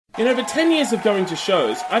In over 10 years of going to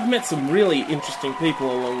shows, I've met some really interesting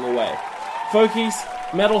people along the way. Folkies,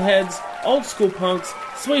 metalheads, old school punks,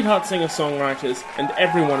 sweetheart singer-songwriters, and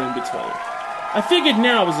everyone in between. I figured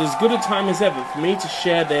now was as good a time as ever for me to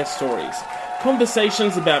share their stories.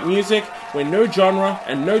 Conversations about music where no genre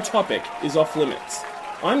and no topic is off limits.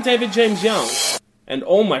 I'm David James Young, and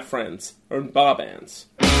all my friends are in bar bands.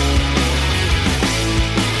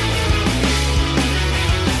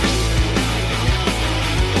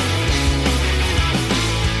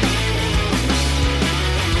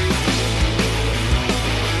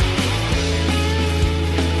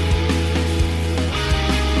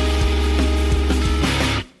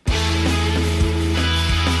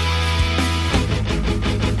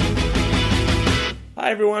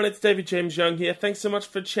 Hi everyone, it's David James Young here. Thanks so much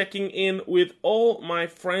for checking in with All My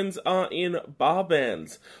Friends Are in Bar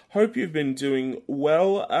Bands. Hope you've been doing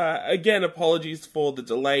well. Again, apologies for the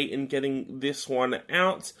delay in getting this one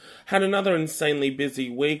out. Had another insanely busy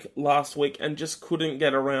week last week and just couldn't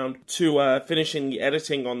get around to finishing the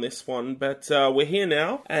editing on this one. But we're here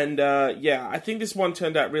now, and I think this one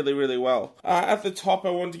turned out really, really well. At the top, I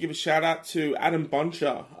wanted to give a shout out to Adam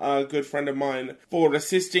Buncher, a good friend of mine, for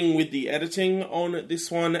assisting with the editing on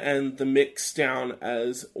this one and the mix down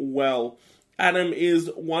as well. Adam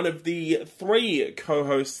is one of the 3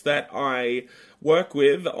 co-hosts that I work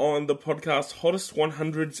with on the podcast Hottest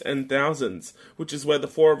 100s and Thousands, which is where the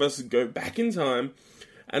 4 of us go back in time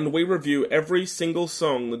and we review every single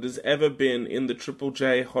song that has ever been in the Triple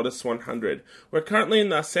J Hottest 100. We're currently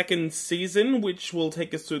in our 2nd season, which will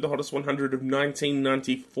take us through the Hottest 100 of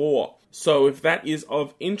 1994. So if that is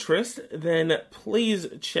of interest, then please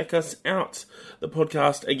check us out. The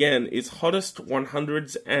podcast, again, is Hottest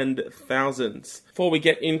 100s and Thousands. Before we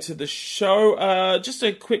get into the show, just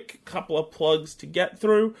a quick couple of plugs to get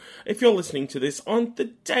through. If you're listening to this on the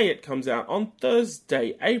day it comes out, on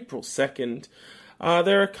Thursday, April 2nd,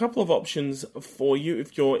 there are a couple of options for you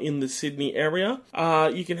if you're in the Sydney area.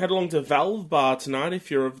 You can head along to Valve Bar tonight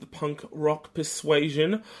if you're of the punk rock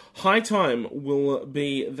persuasion. High Time will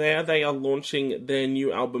be there. They are launching their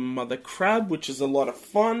new album Mother Crab, which is a lot of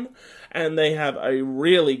fun. And they have a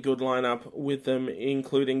really good lineup with them,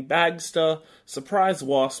 including Bagster, Surprise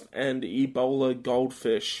Wasp, and Ebola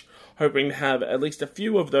Goldfish. Hoping to have at least a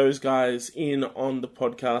few of those guys in on the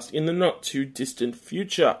podcast in the not too distant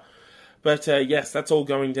future. But yes, that's all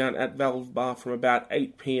going down at Valve Bar from about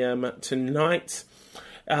 8 p.m. tonight.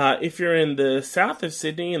 If you're in the south of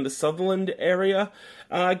Sydney, in the Sutherland area,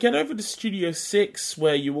 get over to Studio 6,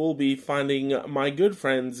 where you will be finding my good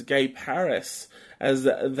friends Gay Paris, as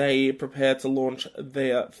they prepare to launch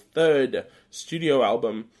their 3rd studio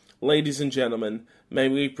album. Ladies and gentlemen, may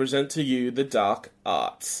we present to you The Dark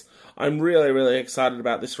Arts. I'm really, really excited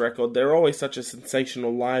about this record. They're always such a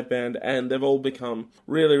sensational live band, and they've all become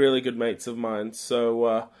really, really good mates of mine.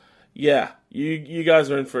 So, you guys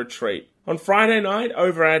are in for a treat. On Friday night,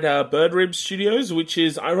 over at Bird Rib Studios, which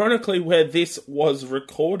is ironically where this was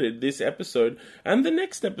recorded, this episode, and the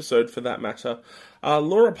next episode for that matter,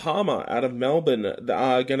 Laura Palmer out of Melbourne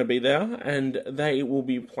are going to be there, and they will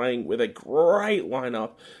be playing with a great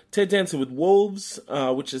lineup. Ted Dancer with Wolves,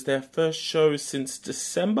 which is their first show since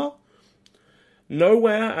December.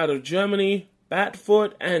 Nowhere out of Germany,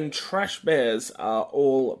 Batfoot, and Trash Bears are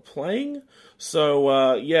all playing.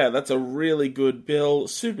 So, that's a really good bill.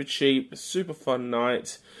 Super cheap, super fun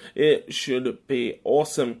night. It should be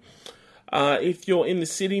awesome. If you're in the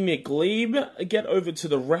city near Glebe, get over to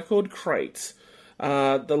the Record Crate.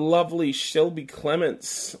 The lovely Shelby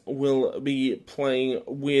Clements will be playing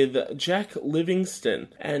with Jack Livingston,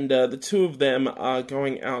 and the 2 of them are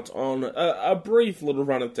going out on a brief little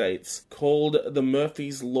run of dates called the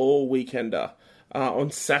Murphy's Law Weekender.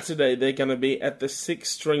 On Saturday, they're going to be at the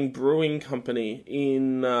Six String Brewing Company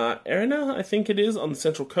in Erina, I think it is, on the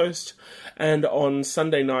Central Coast. And on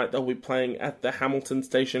Sunday night, they'll be playing at the Hamilton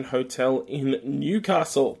Station Hotel in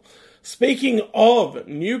Newcastle. Speaking of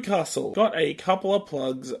Newcastle, got a couple of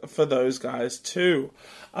plugs for those guys too.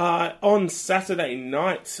 On Saturday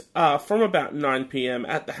night, from about 9 p.m.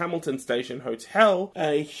 at the Hamilton Station Hotel,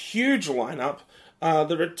 a huge lineup.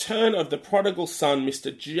 The return of the prodigal son,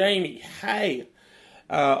 Mr. Jamie Hay,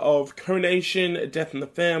 of Conation, Death in the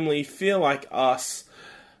Family, Feel Like Us,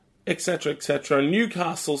 etc., etc.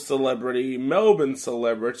 Newcastle celebrity, Melbourne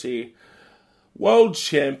celebrity, world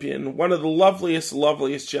champion, one of the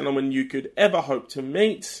loveliest gentlemen you could ever hope to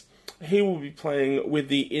meet. he will be playing with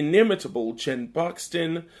the inimitable Jen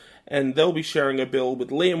Buxton, and they'll be sharing a bill with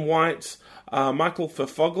Liam White, Michael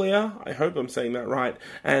Fafoglia, I hope I'm saying that right,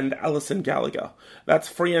 and Alison Gallagher. That's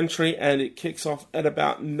free entry, and it kicks off at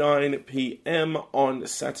about 9 p.m. on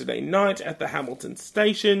Saturday night at the Hamilton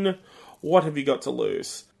Station. What have you got to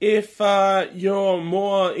lose? If you're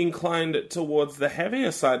more inclined towards the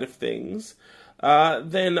heavier side of things,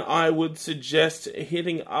 then I would suggest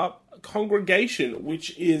hitting up Congregation,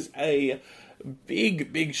 which is a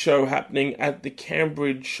big show happening at the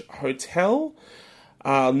Cambridge Hotel.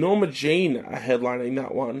 Norma Jean are headlining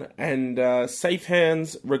that one, and Safe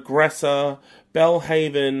Hands, Regressor,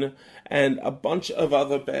 Bellhaven, and a bunch of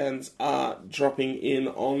other bands are dropping in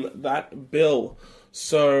on that bill.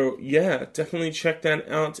 So, yeah, definitely check that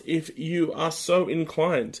out if you are so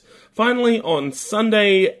inclined. Finally, on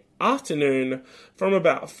Sunday afternoon, from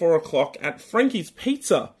about 4 o'clock at Frankie's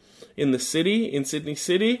Pizza in Sydney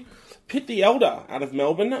City, Pit the Elder out of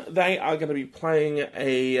Melbourne, they are going to be playing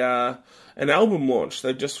an album launch.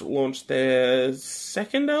 They've just launched their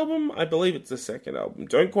second album. I believe it's the second album.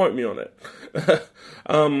 Don't quote me on it.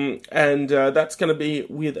 And that's going to be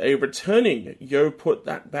with a returning Yo Put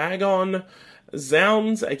That Bag On,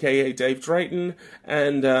 Zounds, aka Dave Drayton,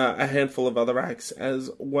 and a handful of other acts as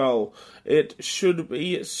well. It should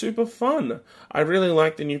be super fun. I really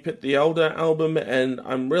like the new Pit the Elder album, and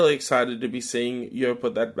I'm really excited to be seeing Yo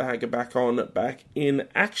Put That Bag Back On back in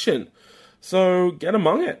action. So get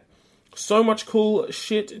among it. So much cool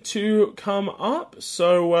shit to come up.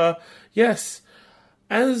 So, yes,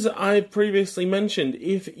 as I previously mentioned,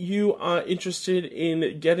 if you are interested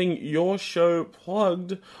in getting your show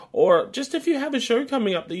plugged, or just if you have a show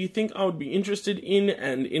coming up that you think I would be interested in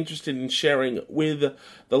and interested in sharing with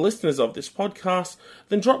the listeners of this podcast,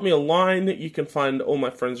 then drop me a line. You can find all my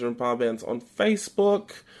friends in bar bands on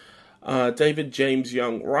Facebook, David James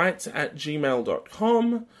Young Writes at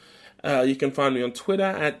gmail.com. You can find me on Twitter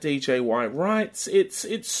at DJYWrites.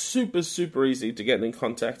 It's super easy to get in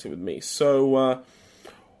contact with me. So,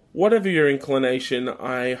 whatever your inclination,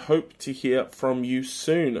 I hope to hear from you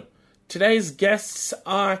soon. Today's guests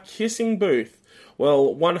are Kissing Booth.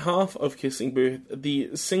 Well, one half of Kissing Booth,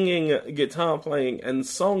 the singing, guitar playing, and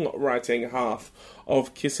songwriting half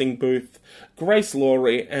of Kissing Booth, Grace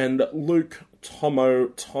Laurie and Luke Tomo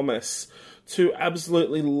Thomas. Two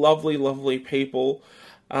absolutely lovely people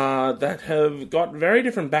that have got very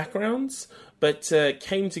different backgrounds, but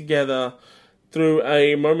came together through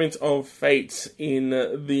a moment of fate in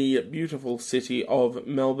the beautiful city of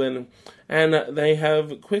Melbourne, and they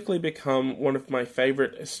have quickly become one of my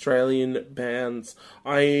favourite Australian bands.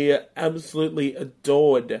 I absolutely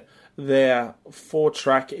adored their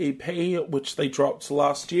 4-track EP, which they dropped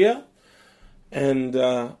last year, and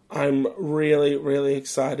I'm really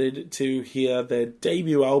excited to hear their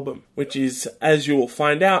debut album, which is, as you will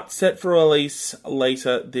find out, set for release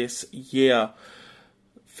later this year.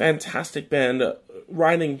 Fantastic band,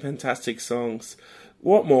 writing fantastic songs.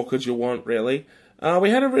 What more could you want, really? We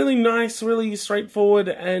had a really nice, really straightforward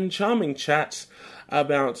and charming chat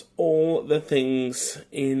about all the things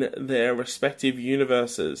in their respective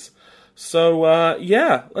universes. So,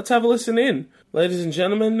 yeah, let's have a listen in. Ladies and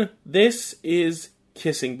gentlemen, this is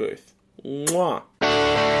Kissing Booth. Mwah.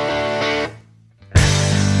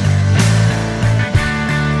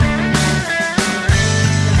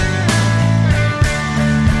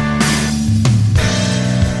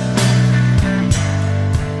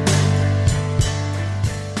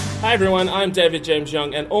 Hi everyone, I'm David James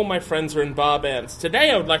Young, and all my friends are in bar bands. Today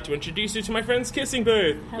I would like to introduce you to my friends Kissing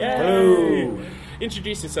Booth. Hello.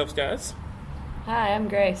 Introduce yourselves, guys. Hi, I'm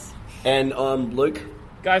Grace. And I'm Luke.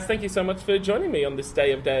 Guys, thank you so much for joining me on this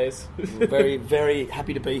day of days. Very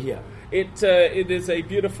happy to be here. It is a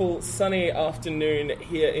beautiful sunny afternoon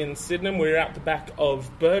here in Sydenham. We're out the back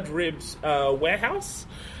of Bird Ribs Warehouse,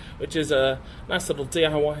 which is a nice little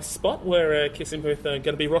DIY spot where Kissing Booth are going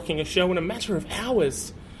to be rocking a show in a matter of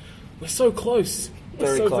hours. We're so close.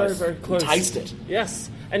 Very close. Very close. Taste it. Yes.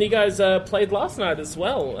 And you guys played last night as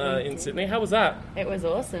well in Sydney. How was that? It was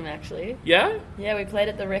awesome, actually. Yeah? Yeah, we played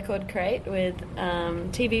at the Record Crate with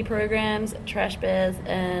TV programs, Trash Bears,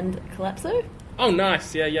 and Collapso. Oh,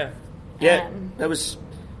 nice. Yeah. Yeah, that was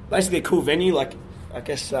basically a cool venue. Like, I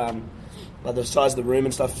guess like the size of the room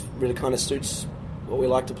and stuff really kind of suits where we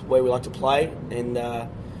like to play. And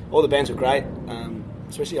all the bands were great.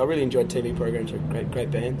 Especially, I really enjoyed TV programs. They're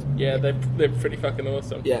great bands. Yeah, they're pretty fucking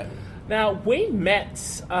awesome. Yeah. Now, we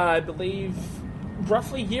met, I believe,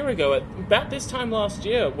 roughly a year ago, at about this time last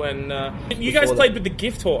year, when you guys played with the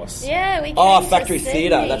Gift Horse. Yeah, we came Oh, to Factory Sydney.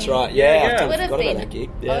 Theatre, that's right. Yeah, Yeah. I It would have forgot about been that gig.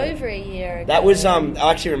 Yeah. over a year ago. That was,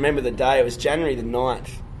 I actually remember the day. It was January the 9th.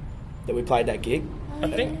 that we played that gig. I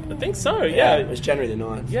think so. Yeah, Yeah. it was January the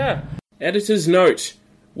 9th. Yeah. Editor's note.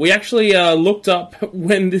 We actually looked up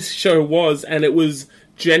when this show was, and it was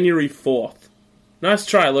January 4th. Nice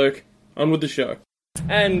try, Luke. On with the show.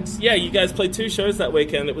 And, yeah, you guys played 2 shows that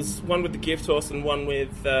weekend. It was one with the Gift Horse and one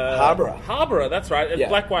with... Harborough, that's right. At Yeah.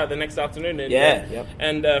 Blackwire the next afternoon. And, Yep.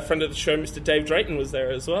 And a friend of the show, Mr. Dave Drayton, was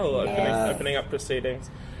there as well, opening up proceedings.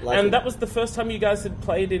 Lovely. And that was the first time you guys had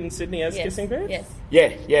played in Sydney as Kissing Boots?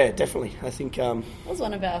 Yes. Yeah, definitely. I think... It was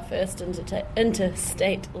one of our first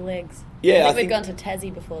interstate legs. Yeah, I think we'd gone to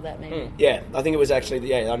Tassie before that, maybe. Yeah, I think it was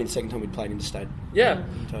actually only the second time we'd played interstate. Yeah,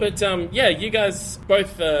 but you guys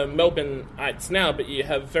both Melbourneites now, but you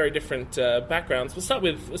have very different backgrounds. We'll start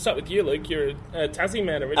with you, Luke. You're a Tassie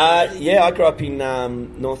man originally. Yeah, I grew up in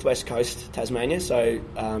northwest coast Tasmania, so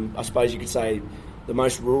I suppose you could say the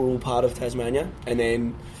most rural part of Tasmania, and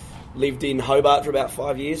then lived in Hobart for about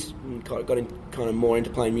 5 years, and got more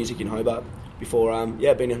into playing music in Hobart before.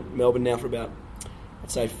 Been in Melbourne now for about,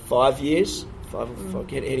 I'd say, 5 years,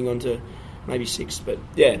 heading on to maybe 6. But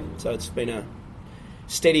yeah, so it's been a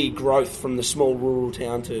steady growth from the small rural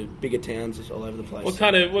town to bigger towns all over the place.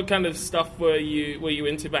 What kind of stuff were you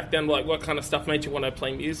into back then? Like, what kind of stuff made you want to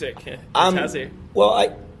play music in Tassie?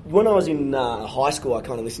 Well, when I was in high school, I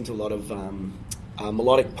kind of listened to a lot of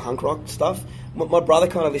melodic punk rock stuff. My brother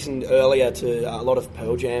kind of listened earlier to a lot of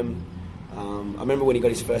Pearl Jam. I remember when he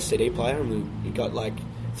got his first CD player, and he got like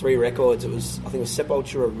 3 records. I think it was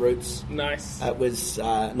Sepultura, Roots. Nice. It was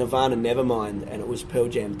Nirvana, Nevermind, and it was Pearl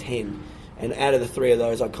Jam 10. And out of the 3 of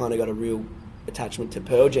those, I kind of got a real attachment to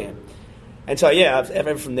Pearl Jam. And so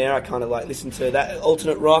ever from there, I kind of like listened to that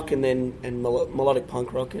alternate rock and melodic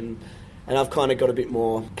punk rock, and I've kind of got a bit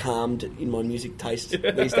more calmed in my music taste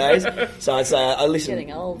these days. So I listen.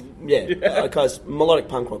 Getting old. Yeah, because melodic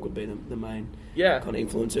punk rock would be the main kind of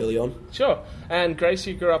influence early on. Sure. And Grace,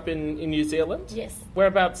 you grew up in New Zealand? Yes.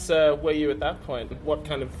 Whereabouts were you at that point? What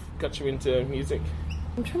kind of got you into music?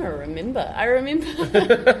 I'm trying to remember. I remember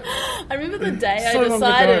the day I So long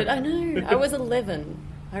decided. ago. I know. I was 11.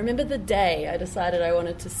 I remember the day I decided I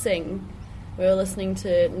wanted to sing. We were listening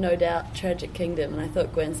to No Doubt Tragic Kingdom, and I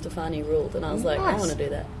thought Gwen Stefani ruled, and I was like, I want to do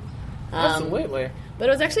that. Absolutely. But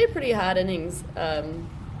it was actually a pretty hard innings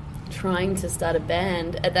trying to start a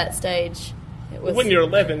band at that stage. It was, When you're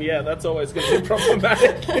 11, that's always going to be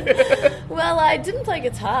problematic. well, I didn't play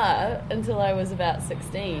guitar until I was about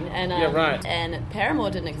 16, and right. And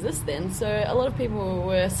Paramore didn't exist then, so a lot of people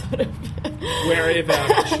were sort of Wary about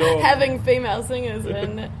it, sure. having female singers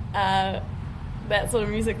and that sort of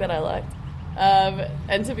music that I liked.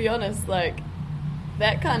 And to be honest, like,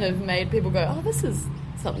 that kind of made people go, oh, this is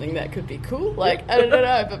something that could be cool. Like, I don't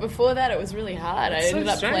know, but before that it was really hard. I ended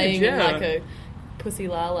up playing in like a Pussy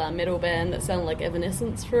Lala metal band that sounded like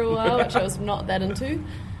Evanescence for a while, which I was not that into.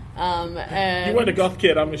 And You weren't a goth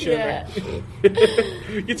kid, I'm assuming. Yeah.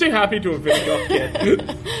 You're too happy to have been a goth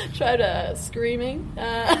kid. Tried screaming.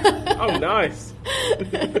 Oh, nice.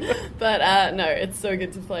 But no, it's so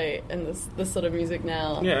good to play in this sort of music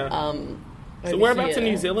now. Yeah. So over whereabouts in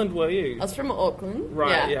here. New Zealand were you? I was from Auckland.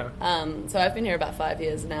 Right, So I've been here about 5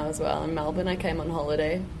 years now as well. In Melbourne, I came on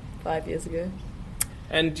holiday 5 years ago.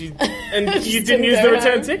 And you Just didn't didn't use go the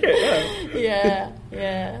return home. ticket, Yeah.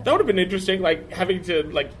 That would have been interesting, like, having to,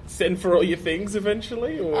 like, send for all your things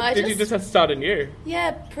eventually? Or did you just have to start anew?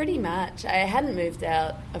 Yeah, pretty much. I hadn't moved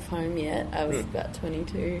out of home yet. I was about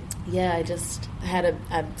 22. Yeah, I just had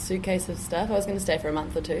a suitcase of stuff. I was going to stay for a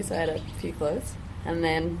month or 2, so I had a few clothes. And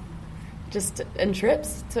then just in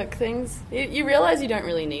trips, took things. You realise you don't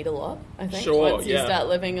really need a lot, I think. Sure, once you start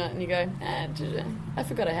living it and you go, I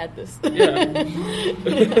forgot I had this.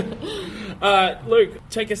 Luke,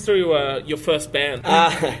 take us through your first band.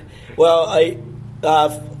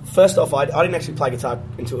 First off, I didn't actually play guitar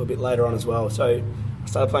until a bit later on as well. So I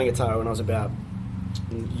started playing guitar when I was about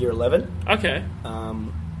year 11. Okay.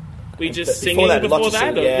 Were you just before singing before lots of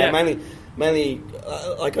that? singing, mainly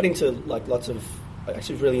I got into like lots of... I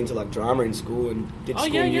actually was really into like drama in school and did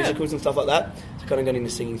school musicals and stuff like that. So I kind of got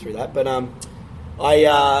into singing through that. But I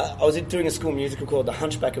was doing a school musical called The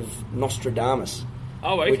Hunchback of Nostradamus.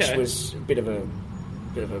 Oh, okay. Which was a bit of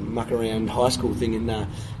a muck around high school thing, and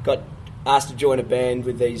got asked to join a band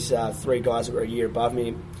with these 3 guys that were a year above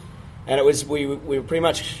me. And it was we were pretty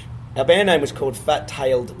much... Our band name was called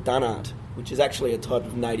Fat-Tailed Dunnart, which is actually a type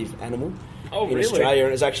of native animal in Australia. And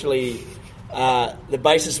it was actually... the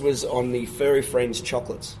basis was on the Furry Friends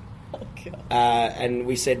chocolates. Oh, God. And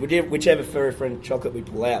we said, whichever Furry Friend chocolate we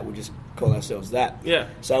pull out, we'll just call ourselves that. Yeah.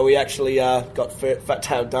 So we actually got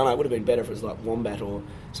Fat-Tailed Dunnart. It would have been better if it was like Wombat or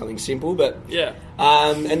something simple. But yeah.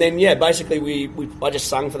 And then, basically I just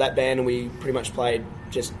sung for that band, and we pretty much played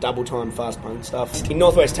just double time fast punk stuff. In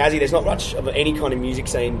Northwest Tassie, there's not much of any kind of music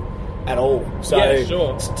scene at all. So Yeah,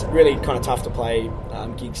 sure. it's really kind of tough to play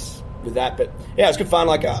gigs with that. But yeah, it's good fun.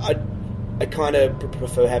 Like I kind of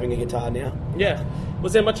prefer having a guitar now. Yeah.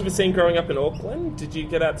 Was there much of a scene growing up in Auckland? Did you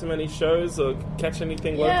get out to many shows or catch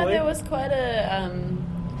anything Yeah, locally? there was quite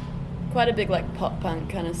a big like pop punk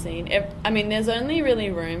kind of scene. I mean, there's only really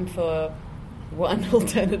room for one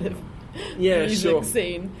alternative music sure.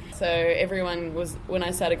 scene. So everyone was, when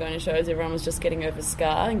I started going to shows, everyone was just getting over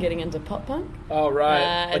ska and getting into pop punk. Oh, right.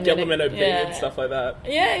 and Like then Element OB yeah. and stuff like that.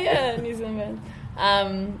 Yeah, New Zealand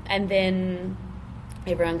bands. And then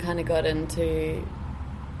everyone kind of got into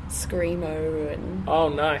screamo and Oh,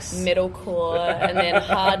 nice. metalcore and then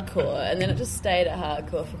hardcore, and then it just stayed at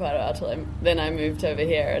hardcore for quite a while till then I moved over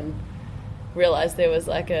here and realised there was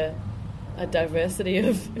like a diversity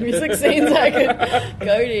of music scenes I could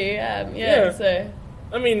go to. Yeah. So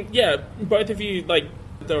I mean, yeah, both of you, like,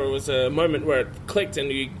 there was a moment where it clicked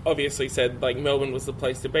and you obviously said, like, Melbourne was the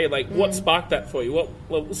place to be. Like, what sparked that for you? Well,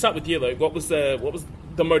 we'll start with you, Luke. What was the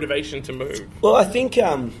motivation to move? Well, I think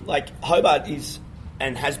like Hobart is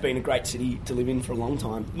and has been a great city to live in for a long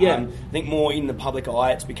time. Yeah. I think more in the public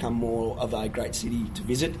eye, it's become more of a great city to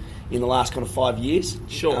visit in the last kind of 5 years.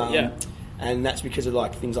 Sure, yeah. And that's because of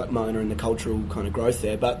like things like Mona and the cultural kind of growth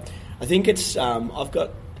there. But I think it's I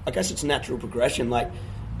guess it's natural progression. Like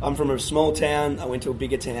I'm from a small town, I went to a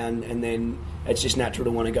bigger town, and then it's just natural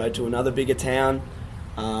to want to go to another bigger town.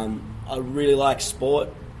 I really like sport.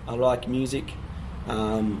 I like music.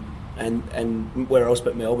 And where else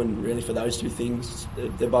but Melbourne, really, for those two things.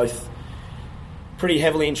 They're both pretty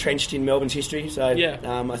heavily entrenched in Melbourne's history, so Yeah.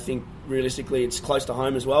 I think realistically it's close to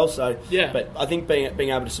home as well. So, Yeah. But I think being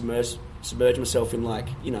able to submerge myself in, like,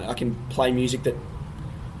 you know, I can play music that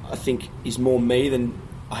I think is more me than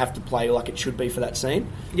I have to play like it should be for that scene.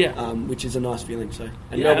 Yeah. Which is a nice feeling. So,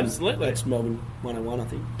 and Yeah, Melbourne, absolutely. that's Melbourne 101, I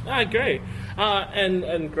think. I agree.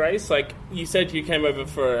 And Grace, like you said, you came over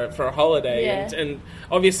for a holiday, Yeah. and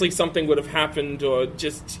obviously something would have happened, or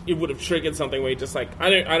just it would have triggered something where you're just like, I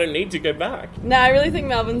don't need to go back. no, I really think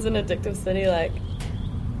Melbourne's an addictive city. Like,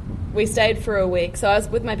 we stayed for a week, so I was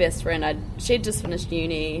with my best friend. She'd just finished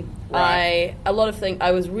uni. Right. I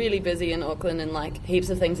was really busy in Auckland, and like heaps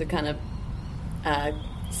of things had kind of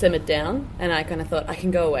simmered down, and I kind of thought I can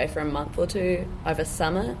go away for a month or two over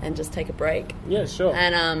summer and just take a break. Yeah, sure.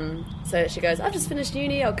 And so she goes, I've just finished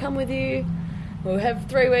uni, I'll come with you. We'll have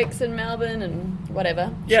 3 weeks in Melbourne and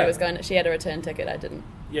whatever. Yeah. She had a return ticket, I didn't.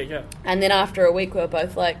 Yeah. And then after a week we were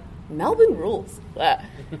both like, Melbourne rules.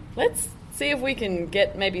 Let's see if we can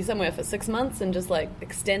get maybe somewhere for 6 months and just like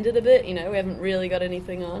extend it a bit. You know, we haven't really got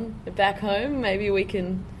anything on. But back home, maybe we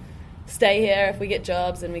can stay here. If we get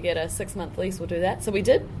jobs and we get a 6-month lease, we'll do that. So we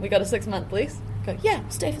did. We got a 6-month lease. Go, yeah,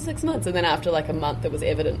 stay for 6 months. And then after like a month, it was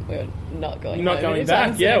evident we were not going You're not home going anytime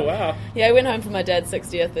back. soon. Yeah, wow. Yeah, I went home for my dad's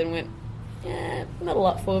 60th and went, yeah, not a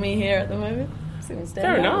lot for me here at the moment. Just gonna stay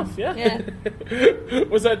Fair home. enough. Yeah.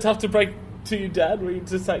 Was that tough to break to your dad? Were you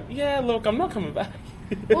just like, yeah, look, I'm not coming back?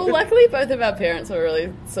 Well, luckily both of our parents were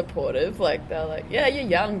really supportive. Like, they're like, yeah, you're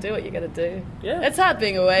young, do what you gotta do. Yeah. It's hard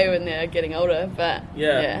being away when they're getting older, but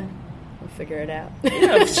Yeah. we'll figure it out.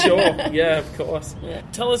 Yeah, sure. Yeah, of course. Yeah.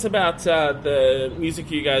 Tell us about the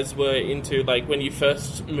music you guys were into, like, when you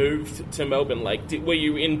first moved to Melbourne. Like, were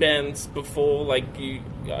you in bands before, like, you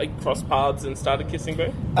crossed paths and started Kissing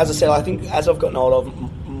Booth? As I said, I think as I've gotten older,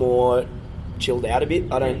 I've more chilled out a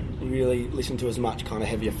bit. I don't really listen to as much kind of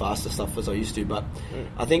heavier, faster stuff as I used to. But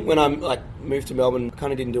I think when I moved to Melbourne,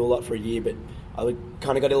 kind of didn't do a lot for a year, but I would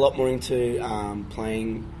kind of got a lot more into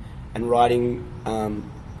playing and writing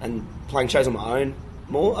and playing shows on my own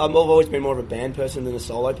more. I've always been more of a band person than a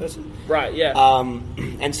solo person. Right, yeah.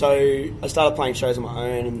 And so I started playing shows on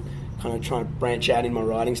my own and kind of trying to branch out in my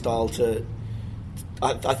writing style to...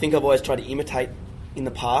 I think I've always tried to imitate in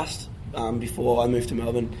the past, before I moved to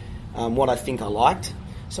Melbourne, what I think I liked.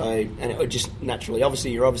 So, and it would just naturally...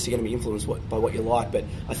 Obviously, you're obviously going to be influenced by what you like, but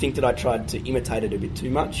I think that I tried to imitate it a bit too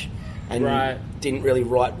much and Right. didn't really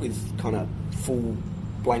write with kind of full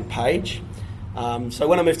blank page. So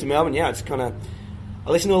when I moved to Melbourne, yeah, it's kind of... I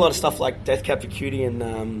listen to a lot of stuff like Death Cab for Cutie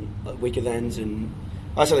and like Weaker Thans, and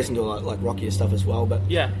I also listen to a lot like rockier stuff as well. But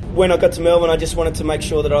Yeah. when I got to Melbourne, I just wanted to make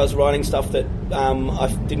sure that I was writing stuff that I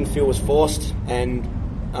didn't feel was forced, and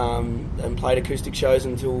played acoustic shows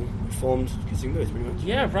until we formed Kissing Booth, pretty much.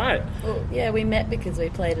 Yeah, right. Well, yeah, we met because we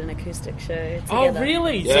played an acoustic show together. Oh,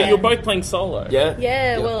 really? So Yeah. you're both playing solo? Yeah.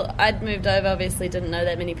 Yeah, well, I'd moved over, obviously didn't know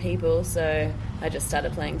that many people, so I just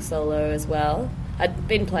started playing solo as well. I'd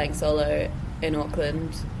been playing solo in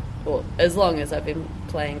Auckland, well, as long as I've been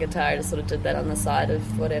playing guitar. I just sort of did that on the side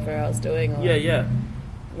of whatever I was doing. Or, Yeah.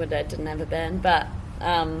 Woodade didn't have a band, but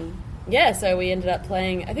yeah, so we ended up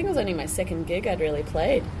playing. I think it was only my second gig I'd really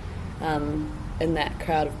played in that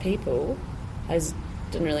crowd of people.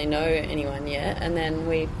 Didn't really know anyone yet, and then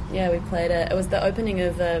we played it was the opening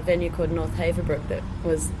of a venue called North Haverbrook that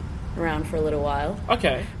was around for a little while.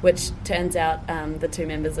 Okay. Which turns out the two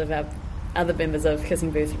members of our other members of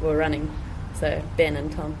Kissing Booth were running, so Ben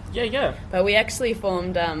and Tom. Yeah. But we actually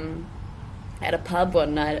formed at a pub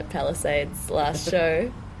one night at Palisades last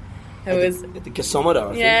show. It was at the Gasometer, I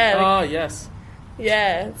think. Yeah. Oh, yes.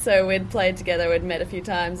 Yeah, so we'd played together, we'd met a few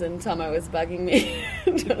times, and Tomo was bugging me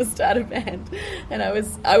to start a band. And I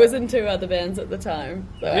was in two other bands at the time.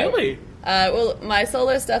 So Really? Well, my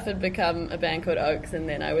solo stuff had become a band called Oaks, and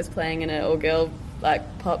then I was playing in an all-girl,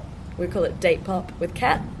 pop, we call it date pop, with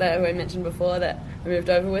Kat, that I mentioned before, that I moved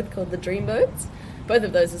over with, called the Dreamboats. Both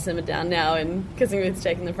of those are simmered down now, and Kissing Booth's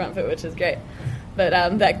taking the front foot, which is great. But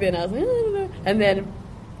back then I was like, no. And then,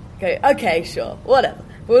 okay, sure, whatever.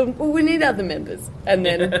 Well, we need other members. And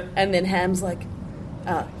then Ham's like,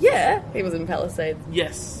 yeah, he was in Palisades.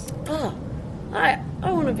 Yes. I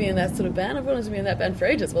want to be in that sort of band. I've wanted to be in that band for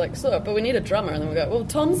ages. We're like, so, but we need a drummer. And then we go, well,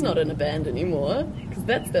 Tom's not in a band anymore, because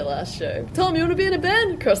that's their last show. Tom, you want to be in a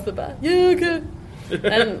band? Across the bar. Yeah, okay.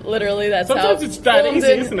 And literally that's Sometimes how it's that formed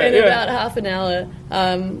easy, isn't it? in about half an hour.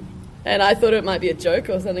 And I thought it might be a joke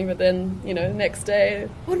or something, but then, next day,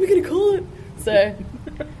 what are we going to call it? So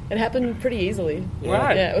it happened pretty easily.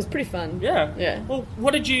 Right. Yeah, it was pretty fun. Yeah. Yeah. Well,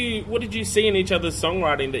 what did you see in each other's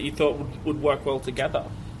songwriting that you thought would work well together?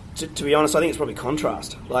 To be honest, I think it's probably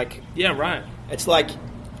contrast. Yeah, right. It's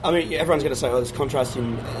everyone's going to say, oh, there's contrast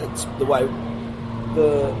in it's the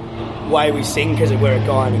way we sing because we're a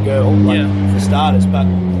guy and a girl, for starters. But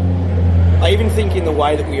I even think in the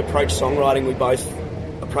way that we approach songwriting, we both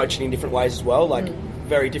approach it in different ways as well.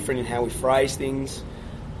 Very different in how we phrase things.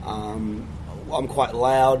 I'm quite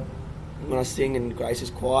loud when I sing, and Grace is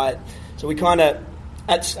quiet. So we kind of,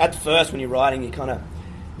 at first when you're writing, you kind of,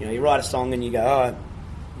 you write a song and you go,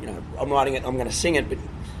 I'm writing it, I'm going to sing it. But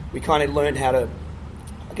we kind of learned how to,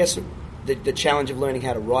 I guess, the challenge of learning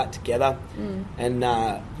how to write together and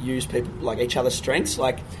use people each other's strengths,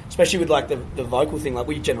 especially with the vocal thing.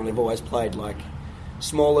 We generally have always played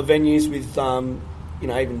smaller venues with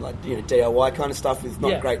even DIY kind of stuff with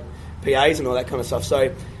not great PAs and all that kind of stuff.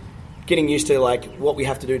 So getting used to what we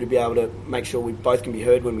have to do to be able to make sure we both can be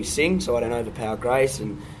heard when we sing, so I don't overpower Grace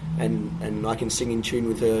and I can sing in tune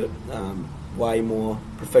with her way more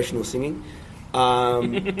professional singing.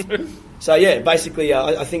 So yeah, basically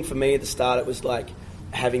I think for me at the start it was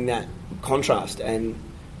having that contrast and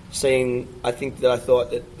seeing, I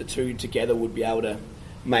thought that the two together would be able to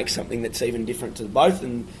make something that's even different to both,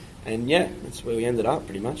 and yeah, that's where we ended up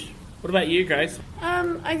pretty much. What about you, Grace?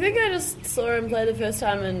 I think I just saw him play the first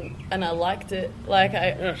time and I liked it. Sure.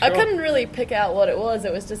 I couldn't really pick out what it was.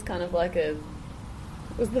 It was just kind of it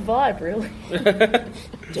was the vibe, really.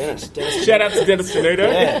 Dennis. Shout out to Dennis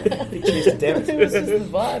Tenuto. Yeah, big cheers to Dennis. It was just the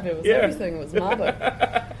vibe. It was everything. It was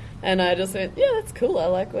Marbo. And I just went, yeah, that's cool. I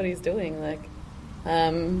like what he's doing.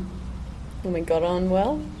 And we got on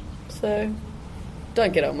well. So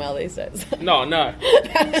don't get on well these days. No.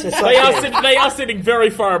 They are sitting very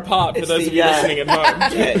far apart for those of you listening at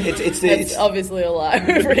home. Yeah, it's obviously a lie.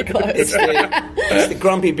 We're pretty close. It's the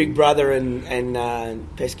grumpy big brother and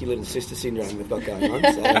pesky little sister syndrome we've got going on.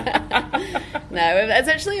 So. No, it's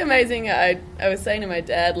actually amazing. I was saying to my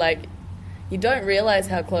dad, you don't realise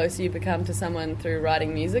how close you become to someone through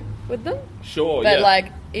writing music with them. Sure, But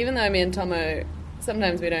even though me and Tomo,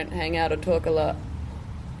 sometimes we don't hang out or talk a lot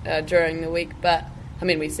during the week, but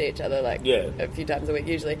we see each other a few times a week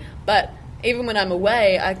usually. But even when I'm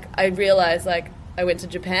away, I realise I went to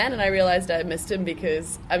Japan and I realised I missed him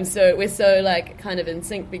because we're so kind of in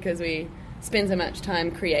sync because we spend so much time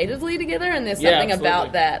creatively together, and there's something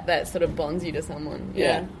about that sort of bonds you to someone.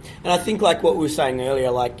 Yeah. And I think what we were saying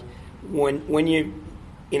earlier, when you're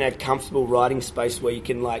in a comfortable writing space where you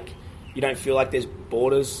can you don't feel like there's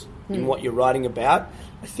borders in what you're writing about,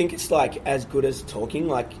 I think it's as good as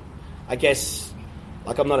talking. I guess.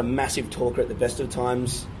 I'm not a massive talker at the best of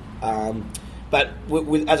times, but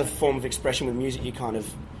with as a form of expression with music, you're kind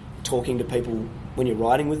of talking to people when you're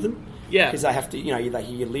writing with them. Yeah. Because they have to, they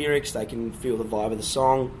hear your lyrics, they can feel the vibe of the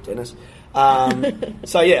song, Dennis.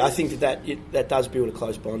 So yeah, I think that does build a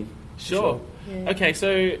close bond. Sure. Yeah. Okay,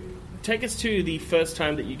 so take us to the first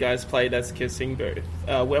time that you guys played as Kissing Booth.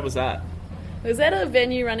 Where was that? It was at a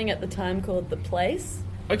venue running at the time called The Place.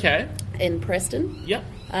 Okay. In Preston. Yep.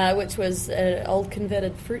 Which was an old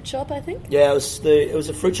converted fruit shop, I think. Yeah, it was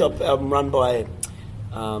a fruit shop run by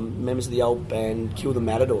members of the old band Kill the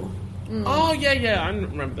Matador. Oh yeah, I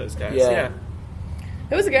remember those guys. Yeah.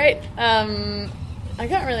 It was great. I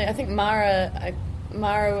can't really. I think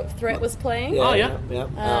Mara Threat was playing. Oh, yeah.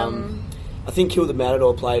 I think Kill the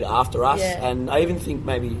Matador played after us, Yeah. and I even think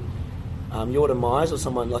maybe Your Demise or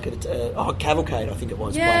someone like Cavalcade, I think it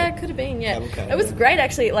was. Yeah, played. it could have been, yeah. Cavalcade, It was yeah. great,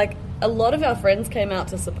 actually. Like, a lot of our friends came out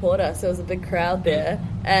to support us. There was a big crowd there,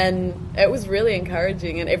 and it was really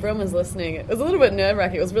encouraging, and everyone was listening. It was a little bit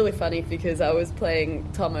nerve-wracking. It was really funny because I was playing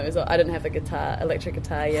Tomo's. I didn't have a electric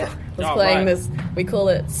guitar yet. I was playing right. this, we call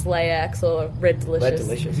it Slay Axe or Red Delicious. Red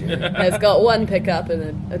Delicious, yeah. And it's got one pickup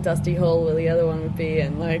and a dusty hole where the other one would be,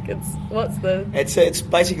 and like, It's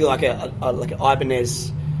basically like an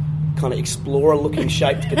Ibanez kind of explorer-looking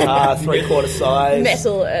shaped guitar, 3/4 size.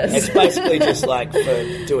 metal. It's basically just like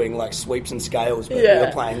for doing like sweeps and scales, but Yeah.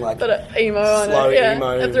 you're playing like But emo on slow it, yeah.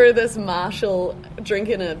 emo. And through this Marshall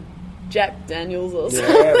drinking a Jack Daniels or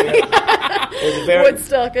something. yeah. It was a very.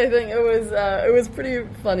 Woodstock, I think it was pretty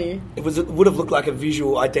funny. It would have looked like a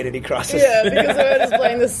visual identity crisis. Yeah, because we were just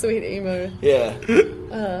playing this sweet emo. Yeah.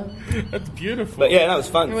 That's beautiful. But yeah, that was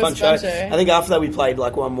fun. It was Fun fun show. show. I think after that we played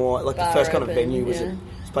like one more, like Bar the first kind of Open, venue was yeah.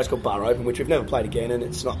 a place called Bar Open, which we've never played again, and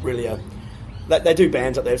it's not really they do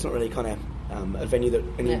bands up there. It's not really kind of a venue that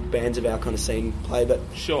any Yeah. bands of our kind of scene play. But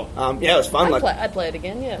Sure. yeah, it was fun. I'd play it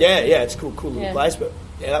again, yeah. Yeah, it's a cool little Yeah. place. But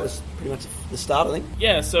yeah, that was pretty much the start, I think.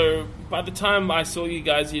 Yeah, so by the time I saw you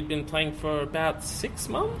guys, you'd been playing for about 6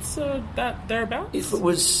 months, thereabouts? If it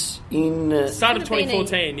was in Start of Could have been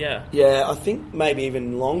 2014, yeah. yeah, I think maybe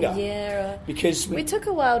even longer. Yeah. Because We took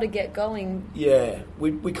a while to get going. yeah,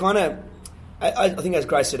 we kind of. I think as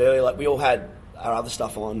Grace said earlier, like we all had our other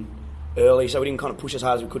stuff on early, so we didn't kind of push as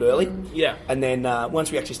hard as we could early. Yeah. And then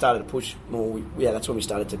once we actually started to push more, that's when we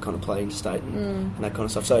started to kind of play interstate and that kind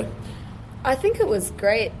of stuff. So I think it was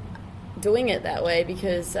great doing it that way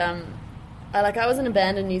because I was in a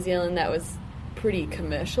band in New Zealand that was pretty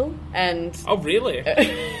commercial and Oh, really?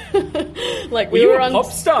 like Were we you were a on pop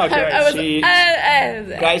star, Grace? I was, She-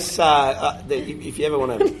 I- Grace, if you ever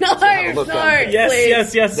want to No, have a look, no. Yes,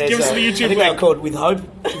 Please. Give us the I YouTube think they were link. called With Hope.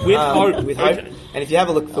 With Hope. With Hope. Okay. And if you have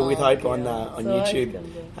a look for With Hope God. on So YouTube,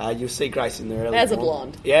 I you'll see Grace in there. As a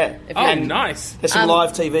blonde. Yeah. If Oh, you- nice. There's some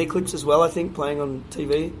live TV clips as well, I think, playing on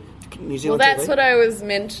TV, New Well, Zealand that's TV. what I was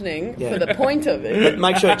mentioning Yeah. for the point of it. But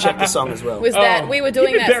make sure to check the song as well. Was that we were doing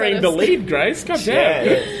You've been that burying sort the of lead, Grace. God damn.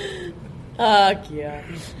 yeah. Yeah.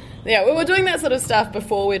 Yeah, we were doing that sort of stuff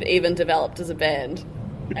before we'd even developed as a band.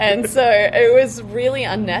 And so it was really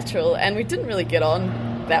unnatural and we didn't really get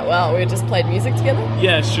on that well. We just played music together.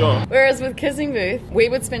 Yeah, sure. Whereas with Kissing Booth, we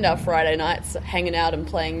would spend our Friday nights hanging out and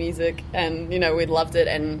playing music and, you know, we loved it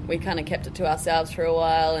and we kind of kept it to ourselves for a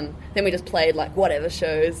while and then we just played like whatever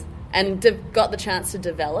shows and got the chance to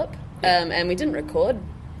develop and we didn't record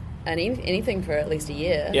anything for at least a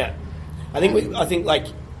year. Yeah. I think like,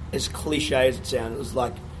 as cliche as it sounds, it was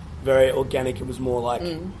like very organic. It was more like,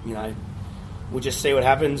 you know, we'll just see what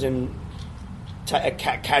happens and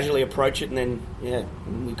casually approach it, and then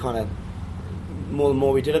we kind of the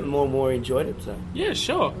more we did it, the more we enjoyed it. So Yeah,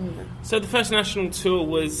 sure. So the first national tour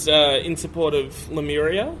was in support of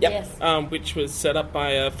Lemuria, Yep. Yes. which was set up by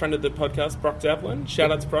a friend of the podcast, Brock Devlin.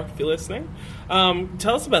 Shout out to Brock if you're listening.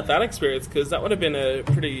 Tell us about that experience, because that would have been a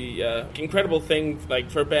pretty incredible thing,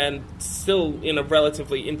 like for a band still in a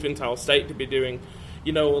relatively infantile state to be doing,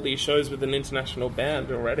 you know, all these shows with an international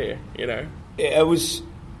band already. You know. it was.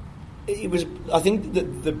 I think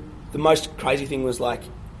the most crazy thing was like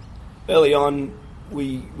early on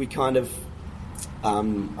we kind of. I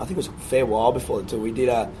think it was a fair while before the tour. We did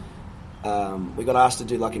we got asked to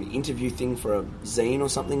do like an interview thing for a zine or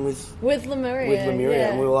something with Lemuria. Lemuria, yeah.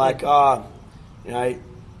 and we were like, you know,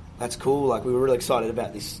 that's cool. Like we were really excited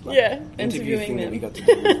about this interview interviewing thing them. that we got to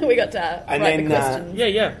do. We got to And write then, the questions.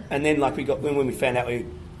 Yeah. And then like when we found out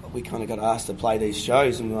we kind of got asked to play these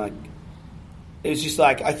shows, and like it was just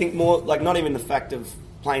like I think more like not even the fact of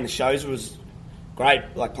playing the shows was great,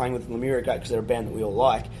 like playing with Lemuria great because they're a band that we all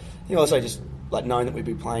like. I think also just like knowing that we'd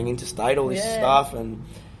be playing interstate, all this stuff, and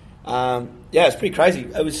it's pretty crazy.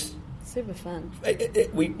 It was Super fun.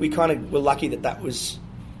 we kind of were lucky that was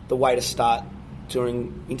the way to start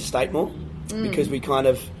touring interstate more because we kind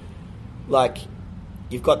of like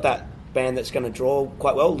you've got that band that's going to draw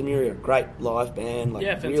quite well. Lemuria, great live band, like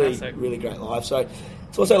really fantastic. really great live. So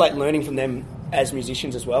it's also like learning from them as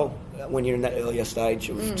musicians as well when you're in that earlier stage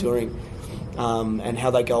of touring, and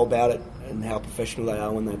how they go about it and how professional they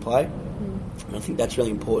are when they play. And I think that's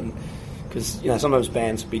really important because sometimes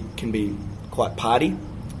bands can be quite party,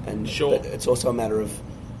 and Sure. but it's also a matter of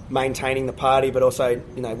maintaining the party, but also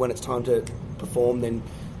when it's time to perform, then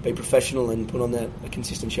be professional and put on a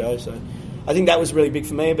consistent show. So I think that was really big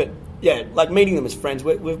for me. But yeah, like meeting them as friends,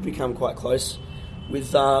 we've become quite close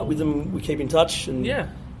with them we keep in touch, and Yeah.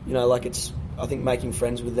 you know, like I think making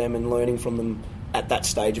friends with them and learning from them at that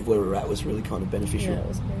stage of where we're at was really kind of beneficial. Yeah, it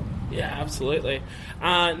was great. Yeah, absolutely.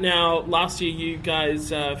 Now, last year you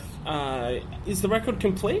guys, is the record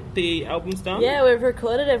complete? The album's done? Yeah, we've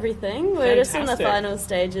recorded everything. We're just in the Fantastic. final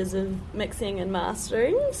stages of mixing and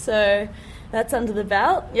mastering, so that's under the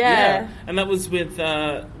belt. Yeah. And that was with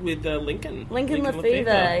Lincoln. Lincoln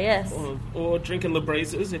Lefevre, yes. Or Drinking La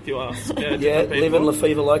Breezes, if you ask. Yeah, living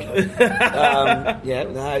Lefevre Loco. Yeah,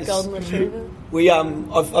 no, Golden Retriever. we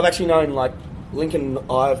I've actually known like Lincoln and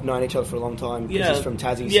I have known each other for a long time because he's from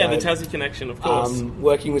Tassie. Yeah, so, the Tassie connection, of course.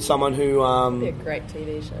 working with someone who Be a great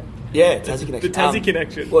TV show. yeah, Tassie connection. The Tassie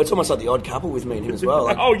connection. Well, it's almost like the Odd Couple with me and him as well.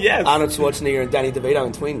 Like Oh, yes. Arnold Schwarzenegger and Danny DeVito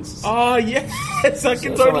and twins. Oh, yes, I can So it's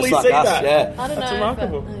totally almost like see us, that. Yeah. I don't That's know.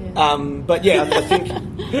 remarkable. But yeah, I think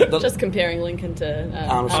Just comparing Lincoln to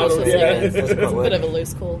Arnold Arnold Schwarzenegger. Schwarzenegger. Doesn't quite It's a work. bit of a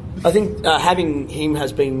loose call. I think having him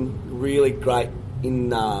has been really great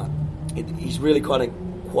in. He's really quite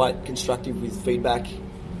constructive with feedback,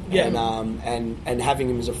 Yeah. and having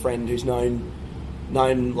him as a friend who's known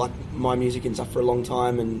like my music and stuff for a long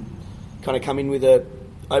time, and kind of come in with a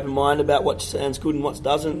open mind about what sounds good and what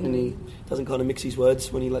doesn't, and he doesn't kind of mix his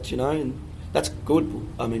words when he lets you know, and that's good.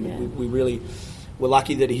 I mean, Yeah. we really were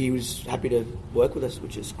lucky that he was happy to work with us,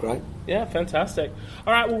 which is great. Yeah, fantastic.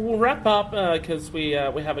 All right, well, we'll wrap up because we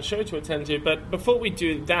have a show to attend to. But before we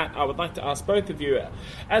do that, I would like to ask both of you,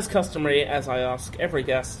 as customary, as I ask every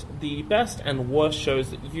guest, the best and worst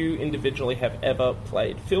shows that you individually have ever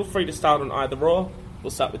played. Feel free to start on either or.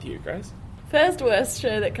 We'll start with you, Grace. First worst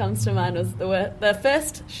show that comes to mind was the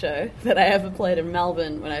first show that I ever played in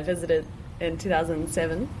Melbourne when I visited in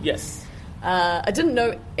 2007. Yes. I didn't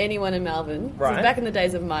know anyone in Melbourne. This Right. was back in the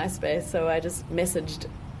days of MySpace, so I just messaged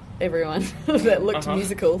everyone that looked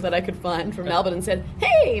musical that I could find from Melbourne and said,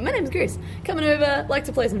 "Hey, my name's Grace. Coming over, like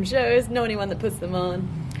to play some shows, know anyone that puts them on."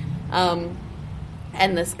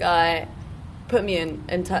 And this guy put me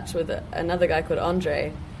in touch with another guy called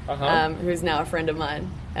Andre, who's now a friend of mine.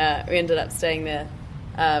 We ended up staying there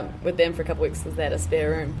with them for a couple of weeks because they had a spare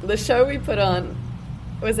room. The show we put on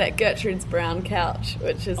was at Gertrude's Brown Couch,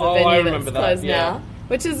 which is a I venue remember that's that, closed yeah. now,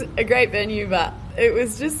 which is a great venue, but it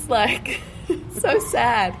was just like so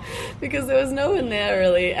sad because there was no one there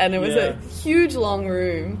really, and it was Yeah. a huge long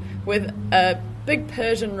room with a big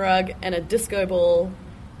Persian rug and a disco ball,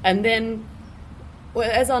 and then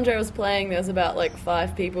as Andre was playing, there was about like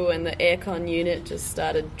 5 people, and the aircon unit just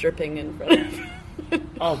started dripping in front of him.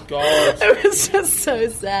 Oh, God. It was just so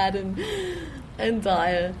sad and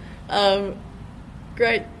dire.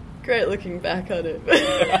 Great looking back on it.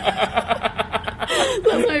 That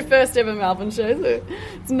was my first ever Melbourne show, so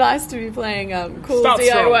it's nice to be playing cool Start DIY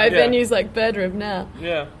strong, yeah. venues like Birdrib now.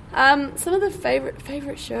 Yeah. Some of the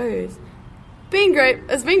favourite shows.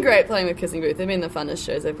 It's been great playing with Kissing Booth. They've been the funnest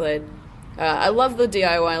shows I've played. I love the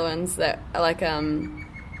DIY ones that are like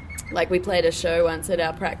we played a show once at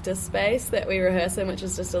our practice space that we rehearse in, which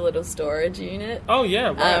is just a little storage unit. Oh,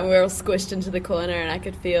 yeah, right. We were all squished into the corner, and I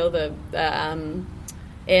could feel the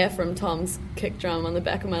air from Tom's kick drum on the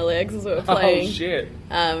back of my legs as we were playing. Oh, shit.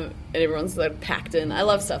 And everyone's sort of packed in. I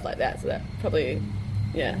love stuff like that, so that probably,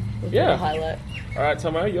 would be Yeah. a highlight. All right,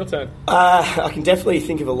 Tomo, your turn. I can definitely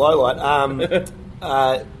think of a low light.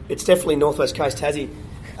 It's definitely Northwest Coast Tassie.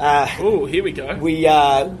 Ooh, here we go. We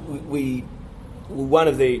were one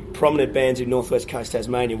of the prominent bands in Northwest Coast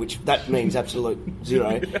Tasmania, which that means absolute zero.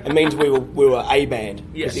 It means we were a band.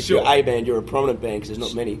 Yeah, Because if sure. you're a band, you're a prominent band because there's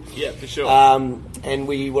not many. Yeah, for sure. And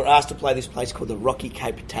we were asked to play this place called the Rocky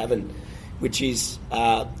Cape Tavern, which is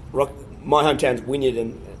my hometown's Wynyard,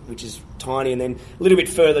 which is tiny, and then a little bit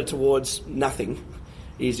further towards nothing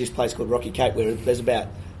is this place called Rocky Cape, where there's about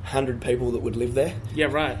 100 people that would live there. Yeah,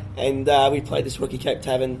 right. And we played this Rocky Cape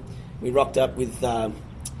Tavern. We rocked up with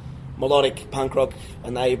melodic punk rock,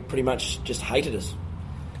 and they pretty much just hated us.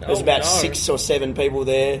 There was about 6 or 7 people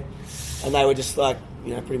there, and they were just like,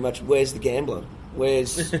 pretty much, where's the gambler?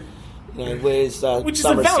 Where's, where's... Which is a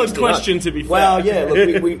Summer valid 69? question, to be fair. Well, yeah,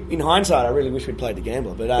 look, we in hindsight, I really wish we'd played the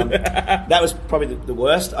gambler, but that was probably the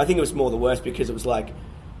worst. I think it was more the worst because it was like,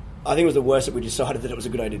 I think it was the worst that we decided that it was a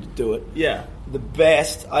good idea to do it. Yeah. The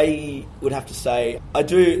best, I would have to say, I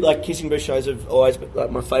do, like, Kissing Booth shows have always been like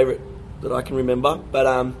my favourite that I can remember, but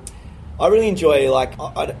I really enjoy, like,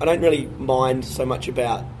 I don't really mind so much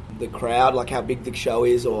about the crowd, like how big the show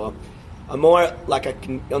is, or I'm more like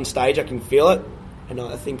on stage I can feel it, and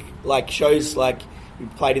I think like shows like we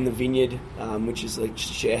played in the Vineyard, which is like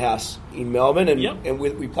just a share house in Melbourne, and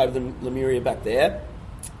we played with Lemuria back there,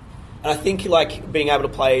 and I think like being able to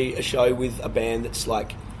play a show with a band that's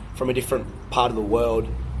like from a different part of the world,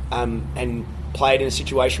 and play it in a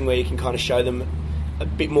situation where you can kind of show them a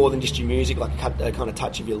bit more than just your music, like a kind of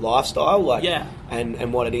touch of your lifestyle, like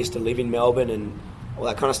and what it is to live in Melbourne and all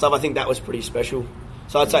that kind of stuff. I think that was pretty special.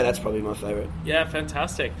 So I'd say that's probably my favourite. Yeah,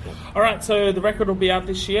 fantastic. All right, so the record will be out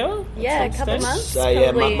this year? Yeah, a couple months. So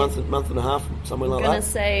yeah, month and a half, somewhere like that. I'm gonna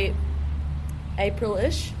say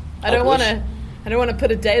April-ish. I don't want to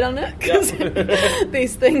put a date on it because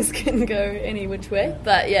these things can go any which way.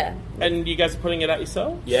 But yeah. And you guys are putting it out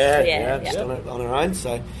yourself? Yeah. Just on our own.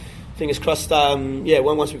 So fingers crossed.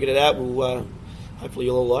 Once we get it out, we'll hopefully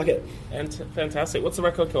you'll all like it. And fantastic. What's the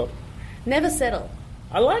record called? Never Settle.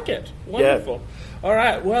 I like it. Wonderful. Yeah. All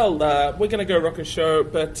right. Well, we're going to go rock a show,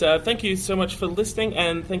 but thank you so much for listening,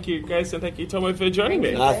 and thank you, Grace, and thank you, Tomo, for joining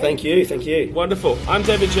me. Thank you. Wonderful. I'm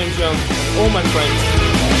David James Young. All my friends.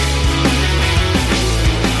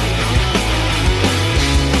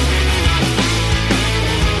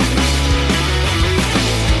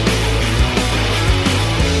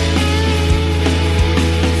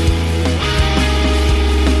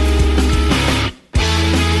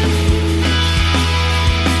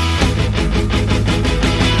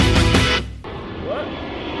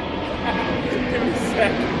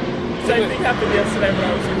 Same thing happened yesterday when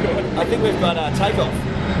I was recording. I think we've got Takeoff.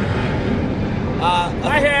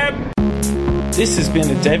 I have. This has been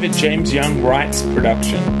a David James Young Writes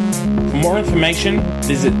production. For more information,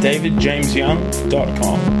 visit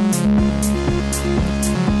davidjamesyoung.com.